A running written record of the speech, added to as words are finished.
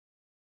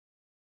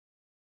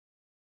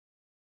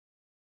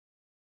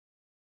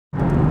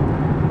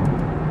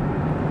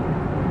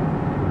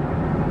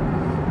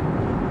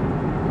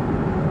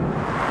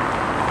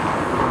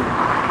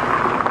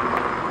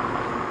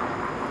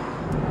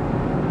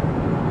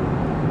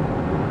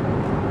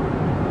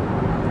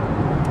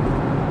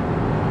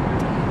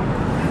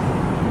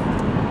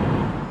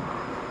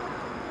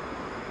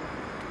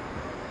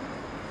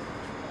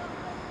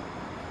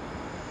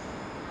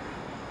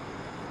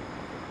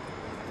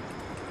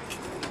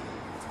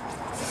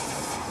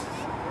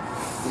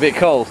bit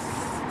cold. Can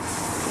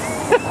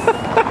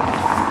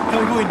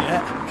I go in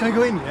yet? Can I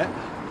go in yet?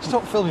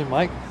 Stop filming,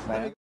 Mike.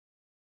 I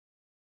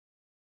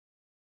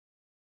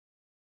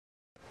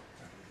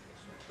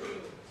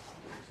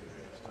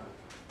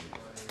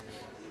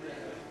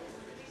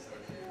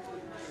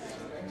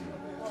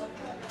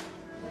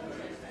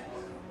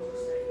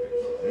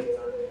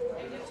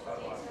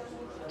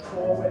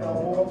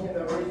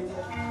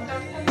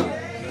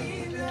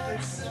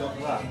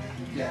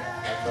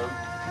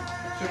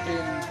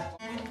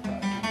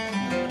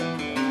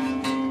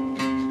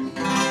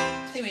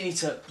think we need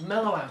to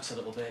mellow out a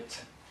little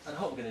bit, and I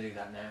hope we're going to do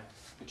that now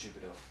with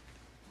Troubadour.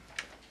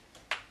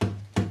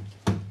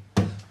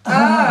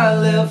 I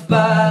live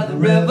by the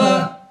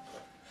river,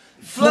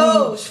 it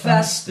flows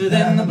faster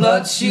than the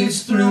blood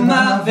shoots through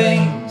my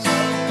veins.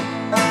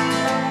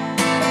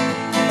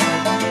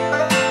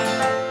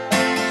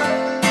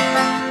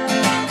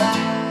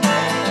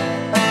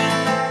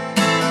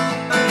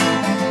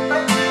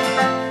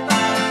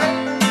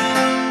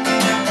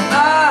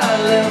 I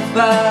live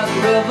by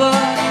the river,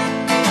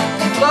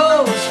 it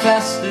flows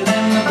faster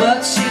than the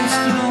blood shoots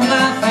through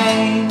my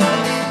veins.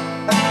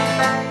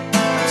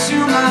 To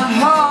my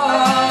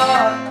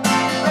heart,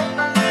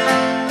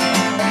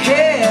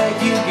 yeah,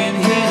 you can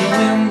hear the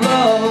wind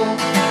blow.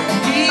 It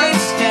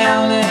beats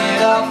down and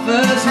it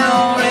offers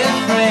no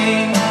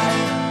refrain.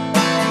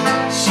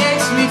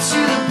 Shakes me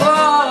to the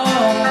bone.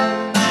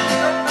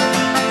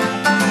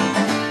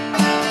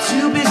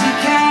 Too busy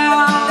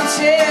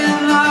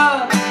counting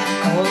up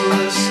all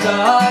the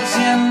stars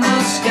in the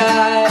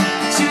sky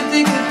to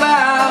think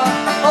about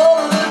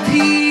all the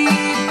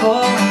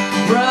people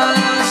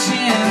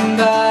rushing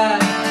by.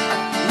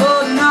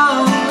 Lord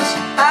knows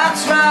I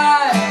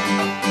try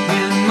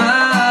in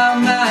my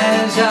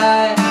mind's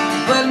eye,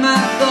 but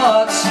my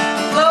thoughts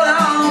float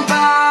on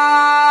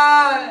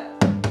by.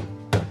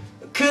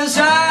 'Cause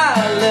I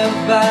live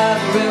by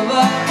the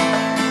river,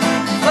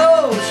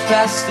 flows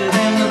faster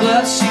than the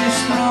blood shoots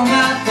through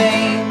my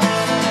veins.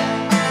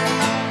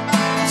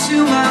 To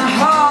my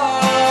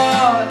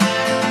heart,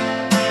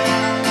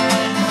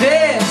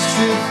 there's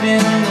truth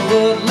in the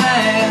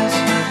woodlands.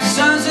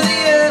 Sons of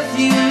the earth,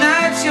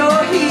 unite your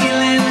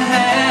healing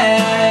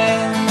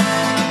hands.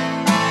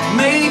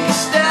 Make a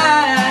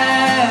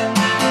stand.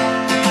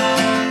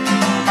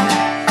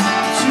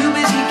 Too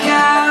busy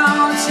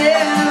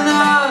counting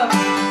up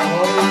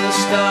all the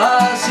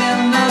stars in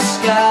the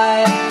sky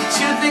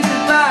to think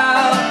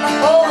about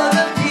all of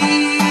the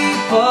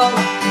people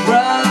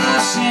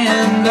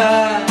rushing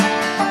by.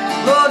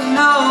 Lord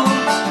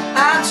knows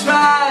I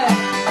try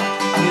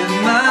in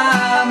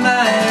my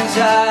mind's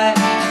eye,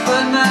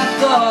 but my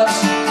thoughts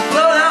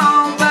float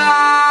on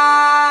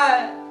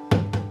by.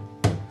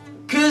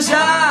 'Cause I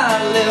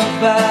live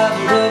by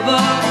the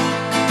river,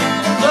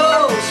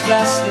 flows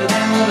faster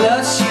than the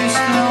blood shoots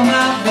through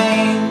my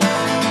veins.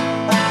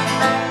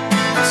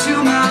 To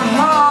my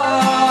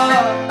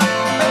heart,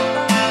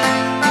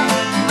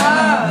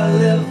 I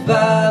live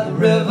by the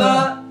river,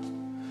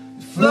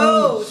 it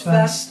flows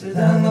faster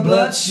than the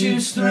blood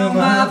shoots through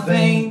my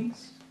veins.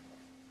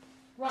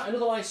 Right,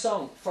 another nice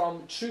song from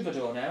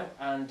Troubadour now,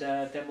 and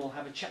then we'll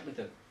have a chat with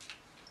them.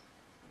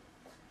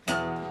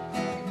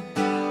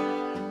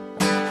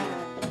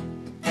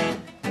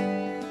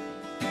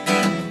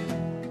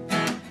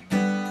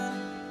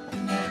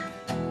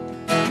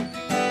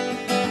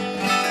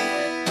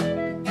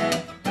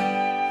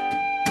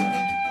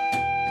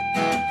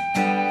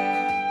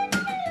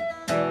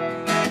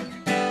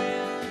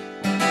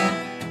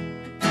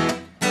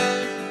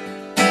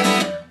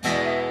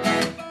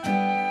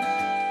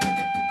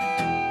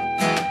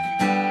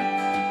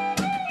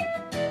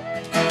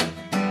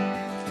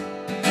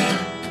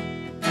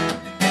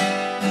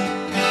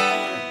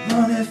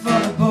 Money for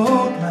the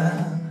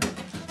boatman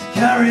to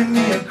carry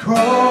me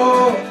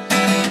across,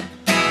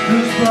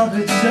 whose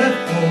profit set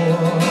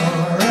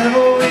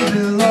forever we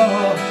be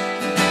lost.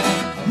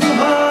 Move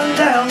on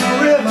down the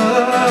river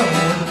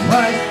where the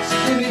price is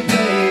to be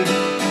paid.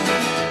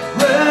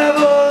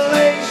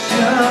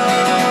 Revelation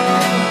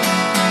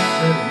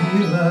said the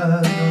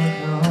healer's gonna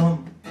come.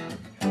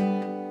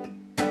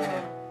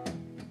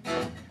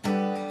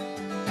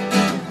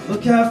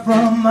 Look out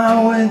from my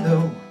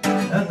window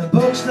and the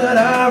books that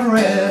I've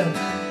read,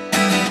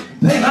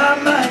 pay my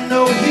mind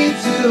no heed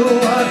to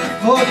what the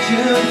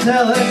fortune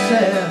teller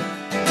said.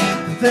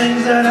 The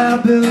things that I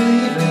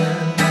believe in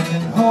I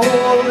can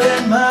hold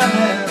in my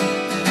hand.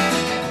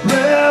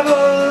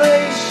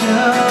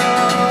 Revelation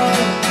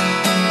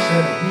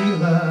said the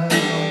healer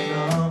will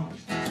come.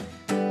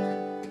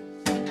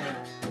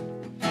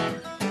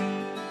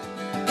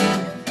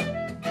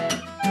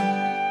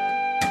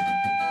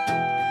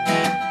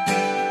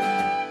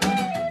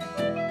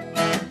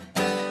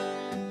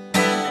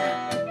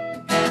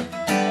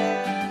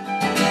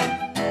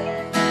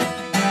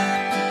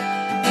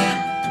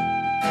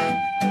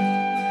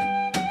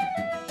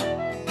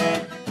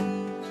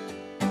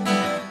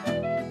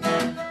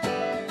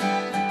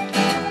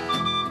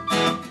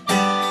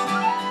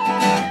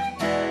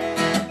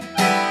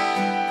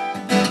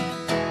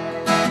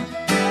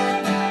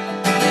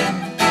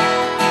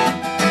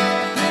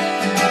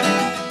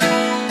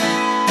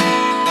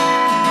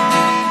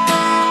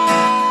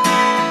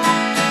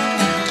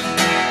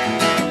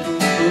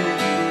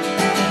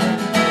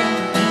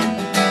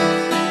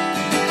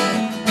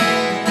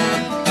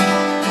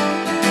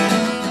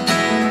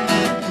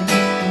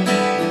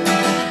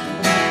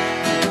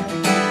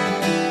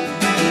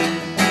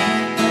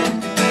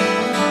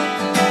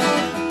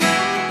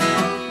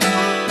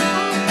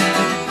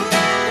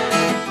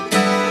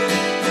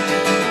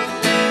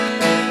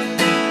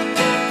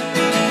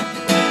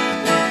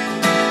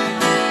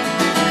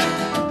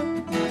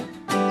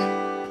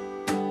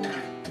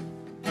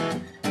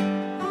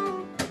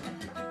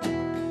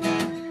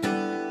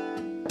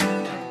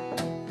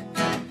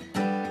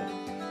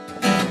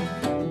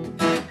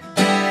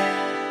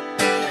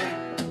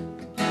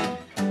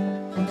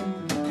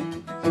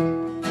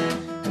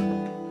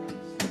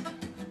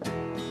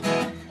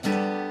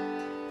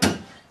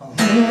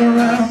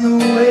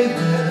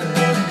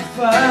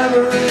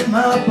 forever in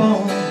my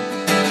bones.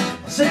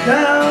 I'll sit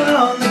down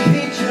on the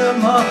beach of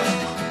moss,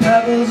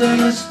 pebbles and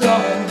the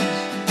stones.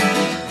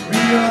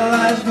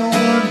 Realize no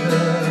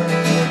wonder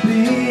I'll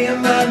be a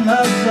man,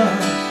 my son.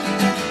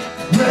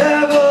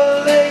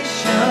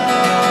 Revelation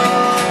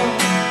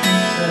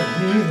set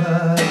me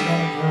right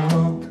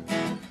on.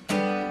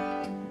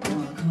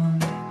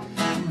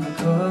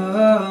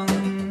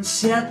 Come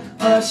set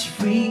us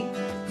free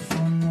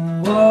from the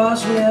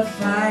wars we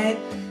fight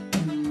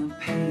and the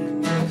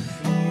pain we feel.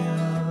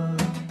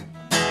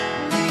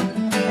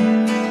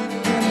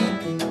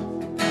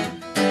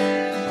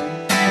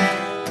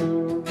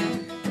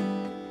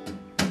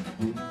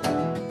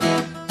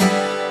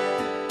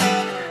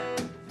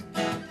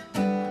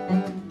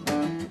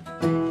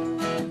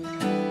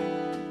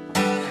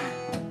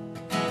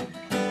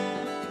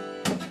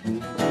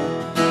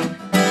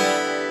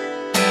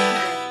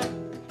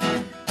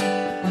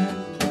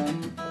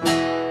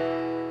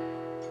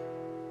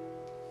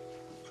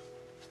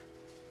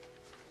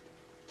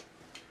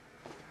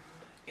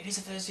 It is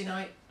a Thursday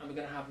night, and we're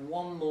going to have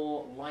one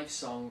more live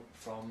song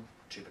from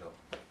Troubadour.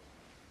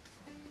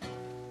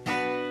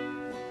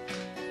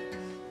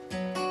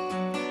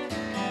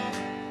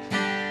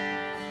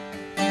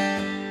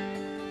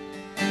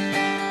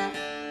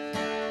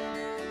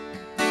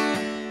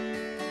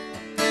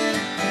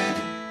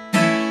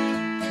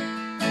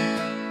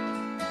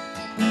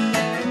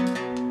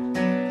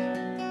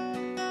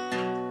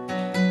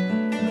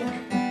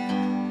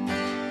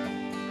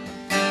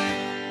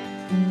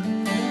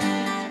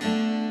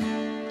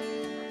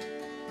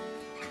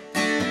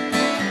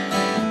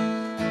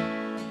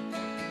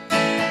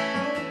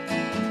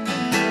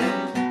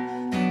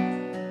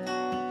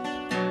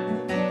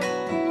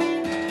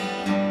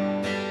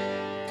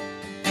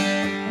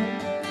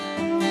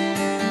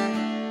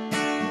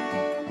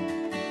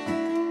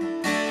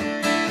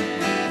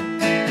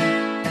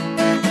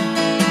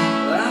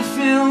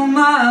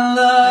 My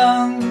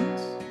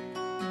lungs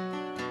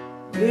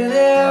with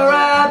air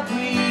I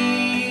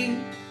breathe.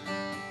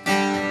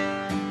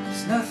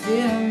 There's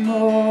nothing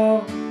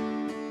more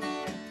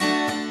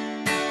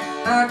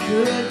I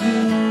could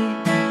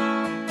need.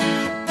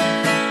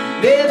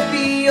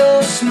 Maybe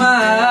your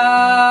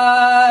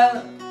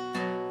smile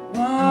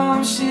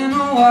once in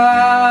a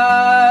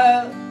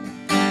while,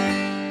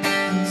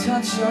 the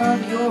touch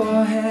of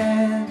your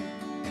hand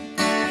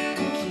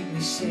will keep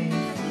me safe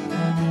from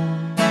home.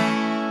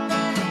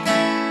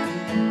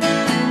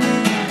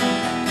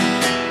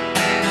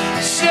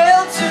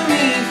 Shelter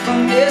me from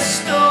this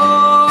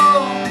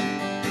storm.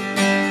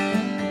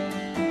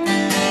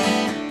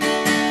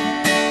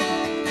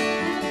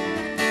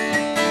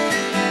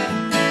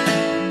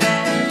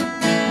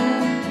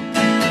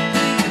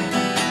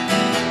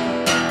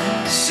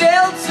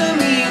 Shelter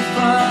me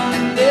from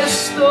this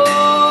storm.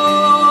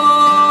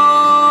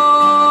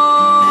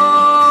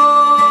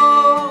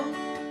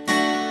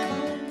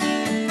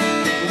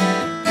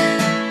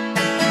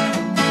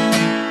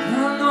 I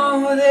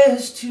know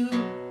there's two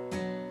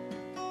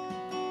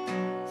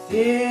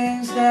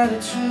things that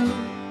are true,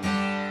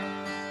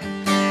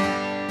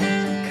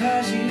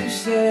 'cause you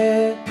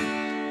said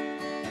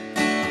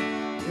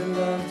you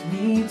loved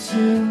me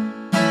too.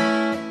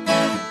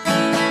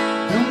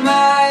 Am I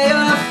a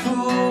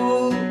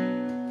fool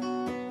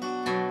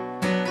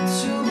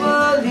to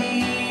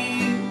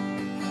believe?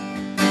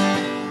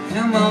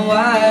 Am I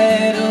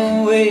wide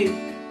awake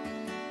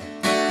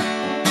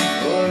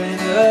or in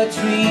a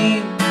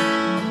dream?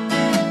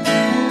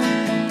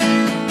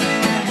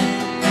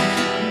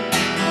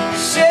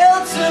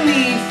 Shelter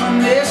me from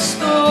this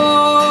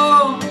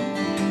storm.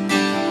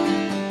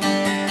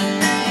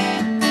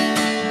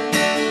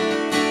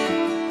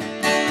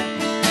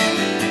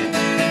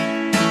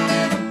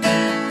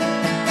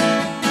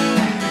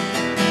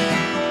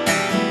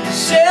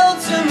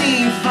 Shelter me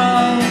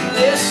from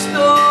this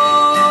storm.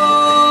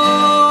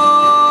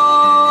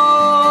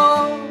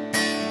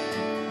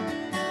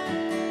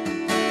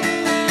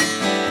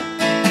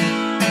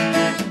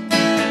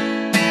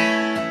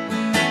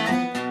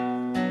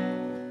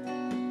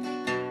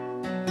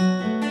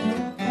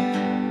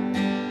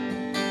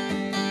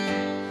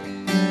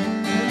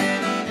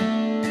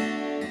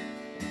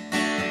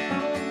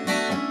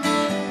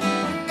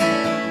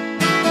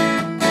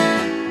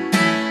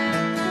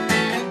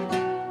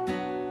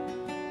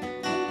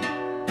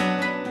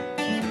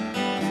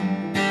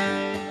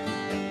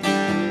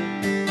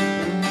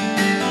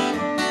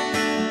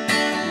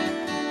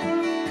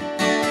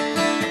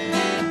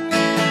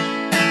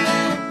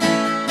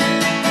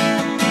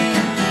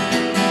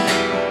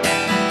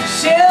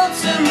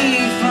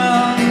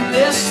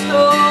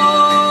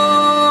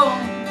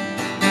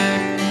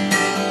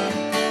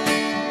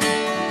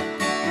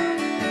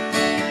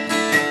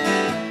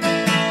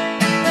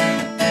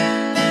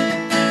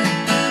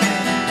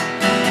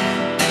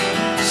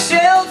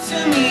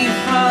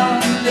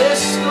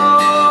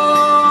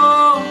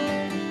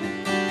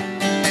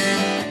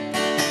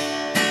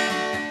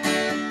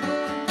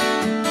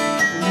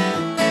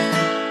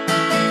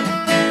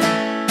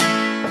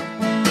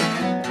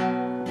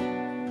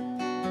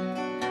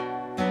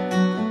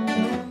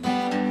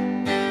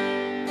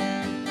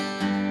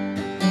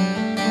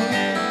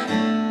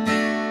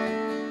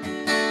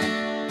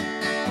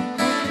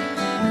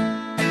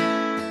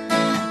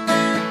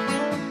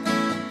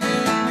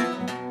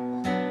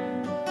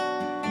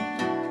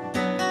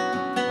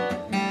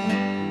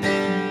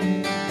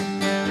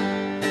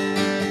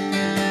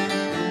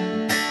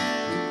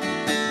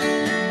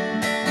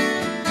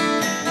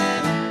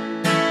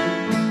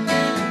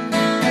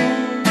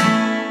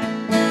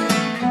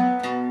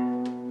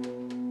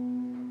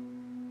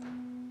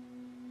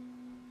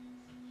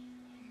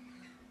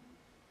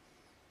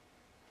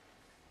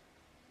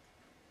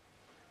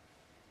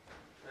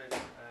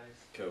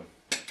 Cool.